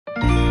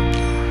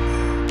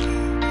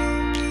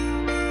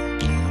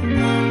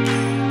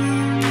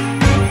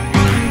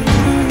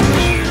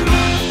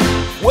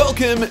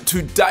Welcome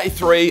to day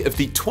 3 of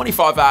the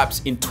 25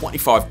 apps in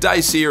 25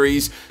 days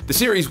series, the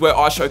series where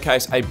I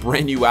showcase a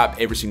brand new app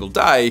every single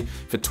day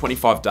for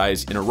 25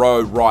 days in a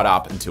row right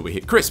up until we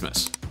hit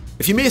Christmas.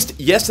 If you missed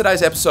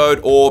yesterday's episode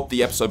or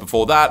the episode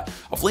before that,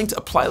 I've linked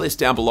a playlist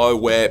down below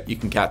where you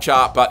can catch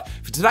up. But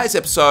for today's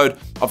episode,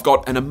 I've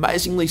got an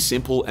amazingly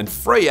simple and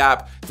free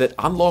app that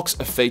unlocks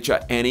a feature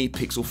any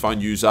Pixel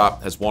phone user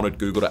has wanted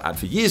Google to add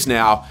for years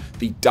now,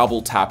 the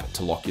double tap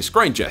to lock your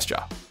screen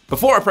gesture.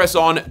 Before I press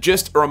on,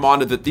 just a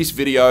reminder that this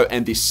video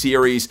and this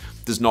series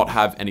does not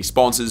have any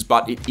sponsors,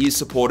 but it is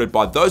supported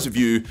by those of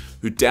you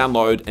who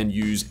download and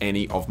use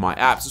any of my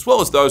apps, as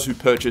well as those who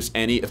purchase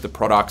any of the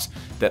products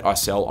that I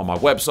sell on my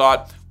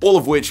website, all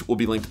of which will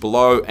be linked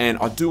below. And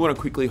I do want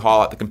to quickly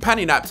highlight the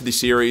companion app to this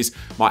series,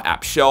 my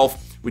app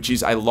shelf, which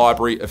is a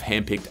library of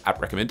handpicked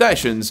app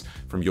recommendations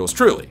from yours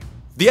truly.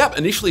 The app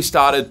initially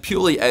started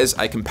purely as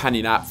a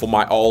companion app for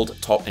my old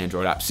top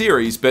Android app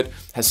series, but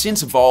has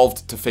since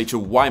evolved to feature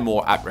way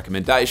more app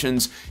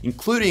recommendations,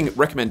 including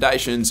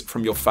recommendations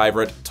from your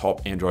favorite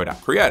top Android app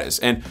creators.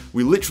 And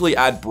we literally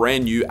add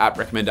brand new app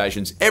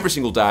recommendations every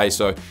single day,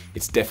 so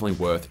it's definitely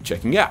worth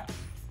checking out.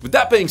 With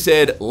that being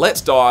said,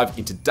 let's dive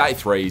into day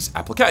 3's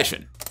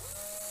application.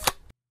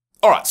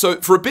 All right, so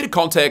for a bit of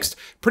context,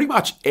 pretty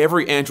much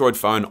every Android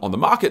phone on the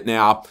market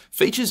now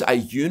features a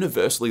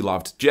universally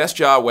loved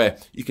gesture where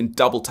you can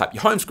double tap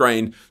your home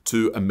screen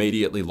to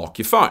immediately lock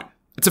your phone.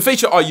 It's a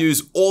feature I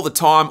use all the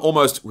time,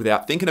 almost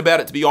without thinking about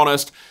it, to be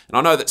honest. And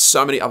I know that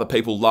so many other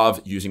people love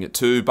using it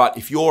too, but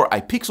if you're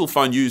a Pixel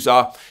phone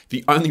user,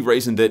 the only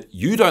reason that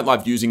you don't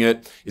love using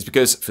it is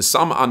because for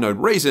some unknown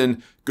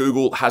reason,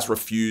 Google has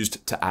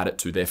refused to add it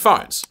to their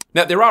phones.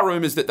 Now, there are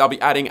rumors that they'll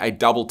be adding a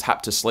double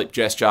tap to sleep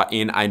gesture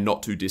in a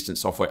not too distant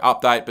software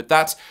update, but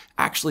that's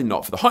actually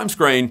not for the home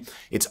screen.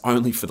 It's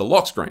only for the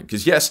lock screen.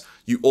 Because yes,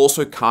 you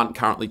also can't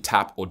currently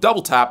tap or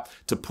double tap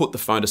to put the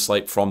phone to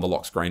sleep from the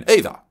lock screen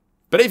either.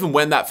 But even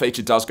when that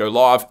feature does go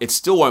live, it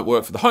still won't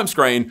work for the home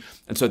screen.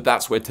 And so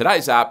that's where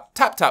today's app,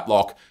 Tap Tap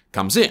Lock,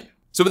 comes in.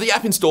 So with the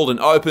app installed and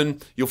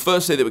open, you'll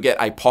first see that we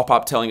get a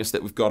pop-up telling us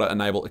that we've got to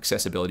enable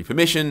accessibility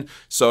permission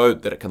so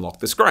that it can lock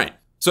the screen.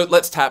 So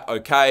let's tap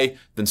OK,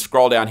 then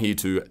scroll down here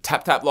to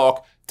Tap Tap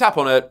Lock, tap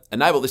on it,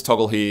 enable this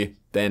toggle here,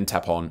 then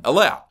tap on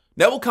Allow.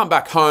 Now we'll come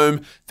back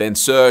home, then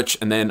search,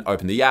 and then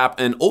open the app.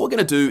 And all we're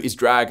going to do is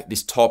drag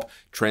this top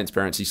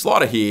transparency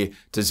slider here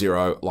to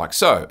 0 like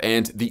so.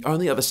 And the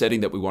only other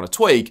setting that we want to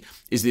tweak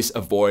is this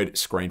avoid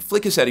screen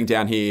flicker setting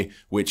down here,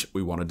 which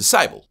we want to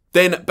disable.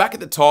 Then back at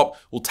the top,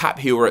 we'll tap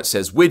here where it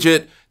says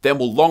widget, then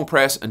we'll long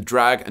press and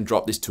drag and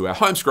drop this to our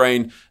home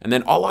screen. And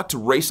then I like to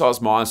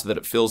resize mine so that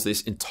it fills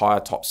this entire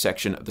top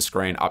section of the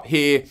screen up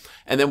here.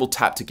 And then we'll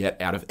tap to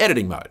get out of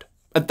editing mode.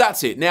 And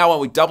that's it. Now, when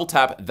we double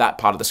tap that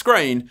part of the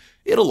screen,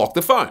 it'll lock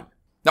the phone.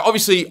 Now,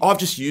 obviously, I've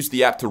just used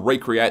the app to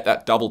recreate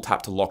that double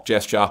tap to lock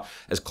gesture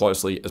as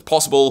closely as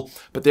possible,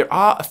 but there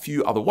are a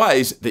few other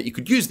ways that you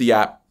could use the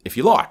app if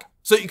you like.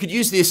 So you could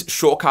use this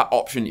shortcut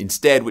option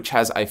instead, which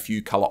has a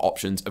few color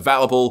options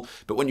available.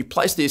 But when you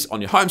place this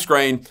on your home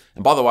screen,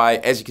 and by the way,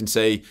 as you can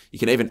see, you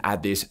can even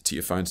add this to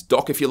your phone's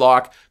dock if you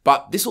like,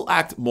 but this will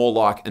act more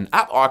like an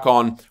app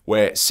icon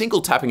where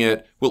single tapping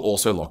it will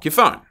also lock your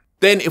phone.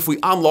 Then if we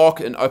unlock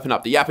and open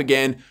up the app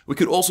again, we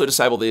could also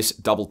disable this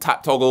double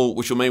tap toggle,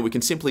 which will mean we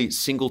can simply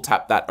single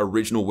tap that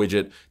original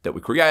widget that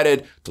we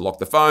created to lock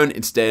the phone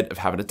instead of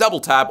having a double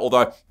tap,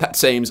 although that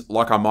seems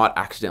like I might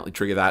accidentally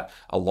trigger that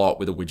a lot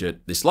with a widget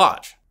this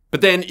large.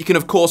 But then you can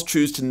of course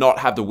choose to not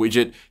have the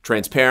widget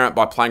transparent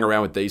by playing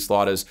around with these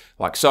sliders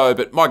like so,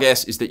 but my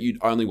guess is that you'd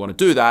only want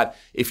to do that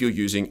if you're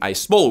using a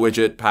smaller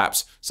widget,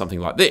 perhaps something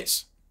like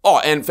this. Oh,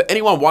 and for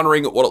anyone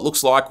wondering what it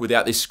looks like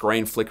without this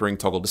screen flickering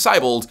toggle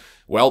disabled,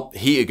 well,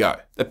 here you go.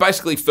 It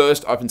basically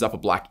first opens up a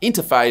black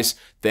interface,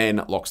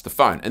 then locks the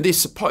phone. And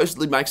this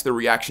supposedly makes the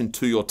reaction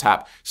to your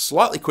tap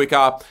slightly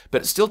quicker,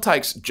 but it still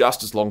takes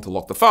just as long to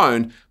lock the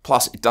phone.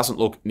 Plus, it doesn't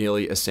look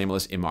nearly as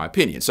seamless in my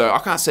opinion. So I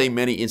can't see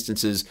many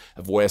instances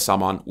of where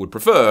someone would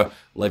prefer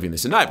leaving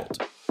this enabled.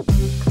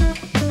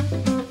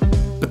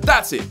 But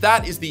that's it.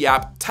 That is the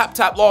app Tap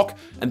Tap Lock,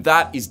 and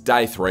that is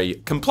day 3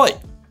 complete.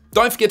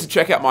 Don't forget to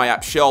check out my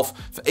app shelf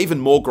for even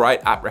more great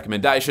app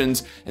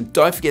recommendations, and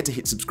don't forget to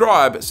hit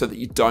subscribe so that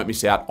you don't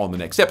miss out on the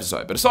next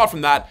episode. But aside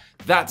from that,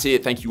 that's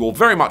it. Thank you all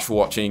very much for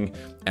watching,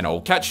 and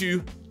I'll catch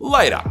you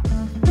later.